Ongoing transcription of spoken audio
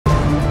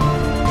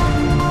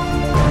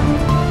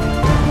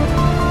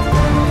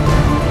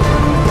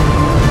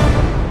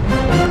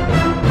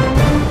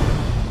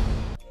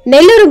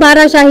నెల్లూరు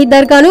బారా Shahid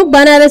దర్గాను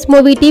Banaras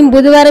movie team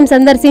బుధవారం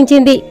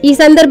సందర్శించింది. ఈ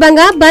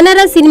సందర్భంగా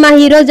Banaras cinema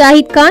hero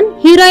Zahid Khan,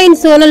 heroine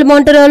Sonal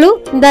మోంటరోలు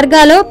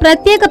దర్గాలో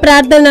ప్రత్యేక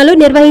ప్రార్థనలు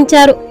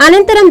నిర్వహించారు.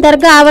 అనంతరం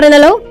దర్గా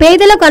ఆవరణలో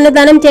పేదలకు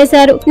అన్నదానం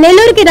చేశారు.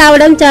 నెల్లూరుకి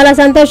రావడం చాలా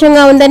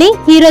సంతోషంగా ఉందని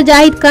హీరో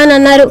జాహిద్ ఖాన్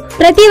అన్నారు.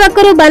 ప్రతి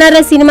ఒక్కరూ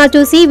బనారస్ సినిమా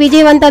చూసి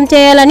విజయవంతం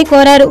చేయాలని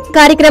కోరారు.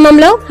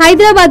 కార్యక్రమంలో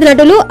హైదరాబాద్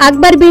నటులు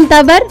Akbar bin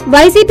Tabar,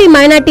 YCP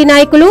minority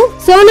నాయకులు,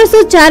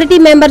 సోనుసు charity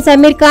member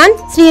Sameer Khan,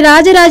 Shri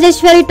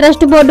Rajarajeshwari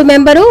trust board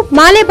member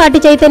Malepati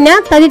Chaitanya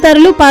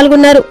తదితరులు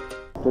పాల్గొన్నారు.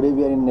 Today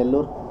we are in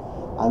Nellore,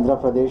 Andhra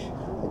Pradesh.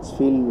 I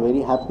feel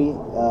very happy.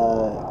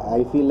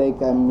 I feel like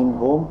I'm in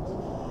home.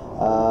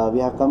 We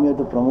have come here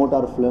to promote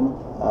our film.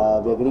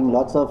 We are getting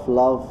lots of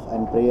love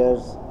and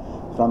prayers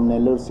from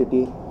Nellore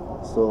city.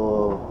 So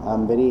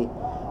I'm very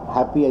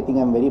happy. I think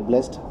I'm very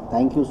blessed.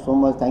 Thank you so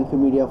much. Thank you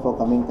media for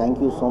coming. Thank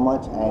you so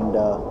much. And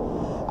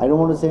I don't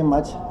want to say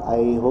much.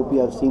 I hope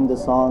you have seen the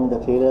song,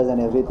 the trailers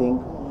and everything.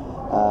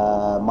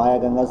 Maya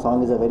Ganga song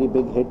is a very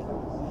big hit.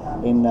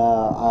 In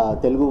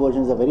Telugu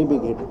version is a very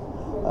big hit.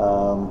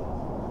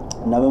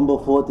 November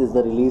 4th is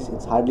the release.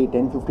 It's hardly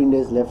 10-15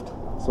 days left.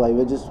 So I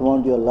will just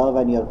want your love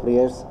and your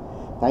prayers.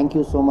 Thank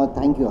you so much.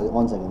 Thank you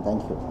once again.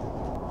 Thank you.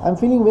 I'm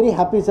feeling very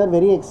happy, sir.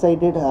 Very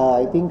excited.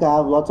 I think I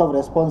have lots of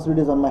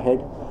responsibilities on my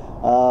head.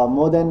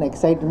 More than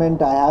excitement,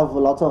 I have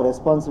lots of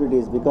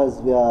responsibilities because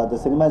the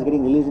cinema is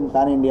getting released in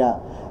Pan India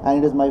and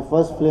it is my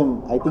first film.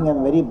 I think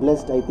I'm very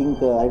blessed. I think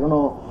I don't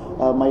know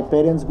my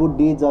parents' good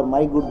deeds or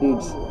my good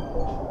deeds.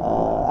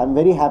 I'm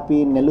very happy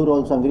in Nellore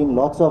also. I'm getting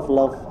lots of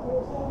love.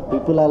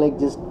 People are like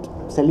just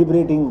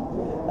celebrating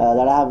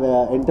that I have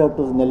entered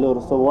to Nellore.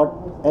 So what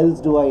else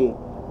do I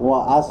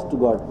ask to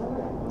God?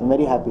 I'm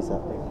very happy, sir.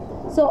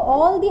 So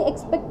all the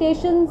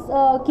expectations,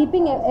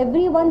 keeping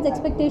everyone's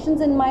expectations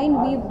in mind,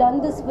 we've done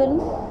this film.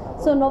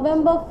 So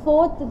November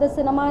 4th, the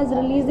cinema is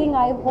releasing.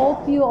 I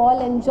hope you all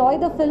enjoy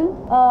the film.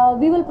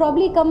 We will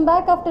probably come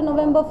back after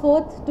November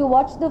 4th to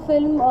watch the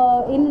film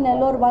in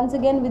Nellore once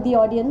again with the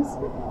audience.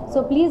 So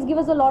please give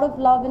us a lot of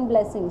love and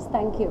blessings.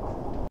 Thank you.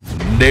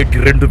 నేటి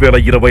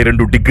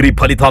 2022 degree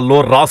ఫలితాల్లో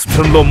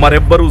రాష్ట్రంలో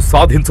మరెవ్వరూ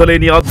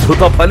సాధించలేని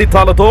అద్భుత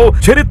ఫలితాలతో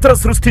చరిత్ర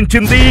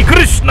సృష్టించింది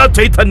కృష్ణ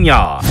చైతన్య.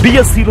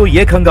 బిఎస్సిలో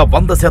ఏకంగా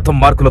 100%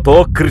 మార్కులతో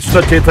కృష్ణ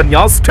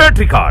చైతన్య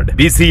స్టేట్ రికార్డ్.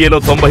 బీసీఏలో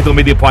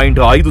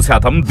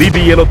 99.5%,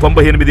 బీబీఏలో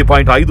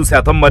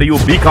 98.5% మరియు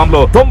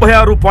బీకాంలో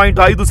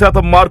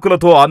 96.5%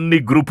 మార్కులతో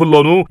అన్ని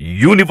గ్రూపుల్లోనూ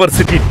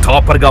యూనివర్సిటీ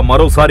టాపర్ గా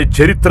మరోసారి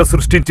చరిత్ర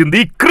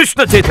సృష్టించింది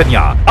కృష్ణ చైతన్య.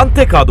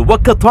 అంతేకాదు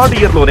ఒక్క థర్డ్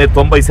ఇయర్ లోనే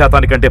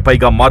 90% కంటే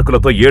పైగా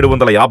మార్కులతో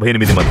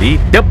 758 మంది,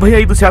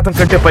 75%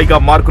 కంటే పైగా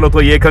మార్కులతో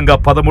ఏకంగా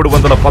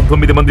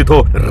 1319 మందితో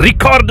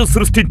రికార్డు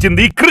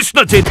సృష్టించింది కృష్ణ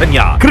చైతన్య.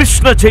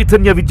 కృష్ణ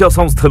చైతన్య విద్యా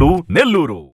సంస్థలు, నెల్లూరు.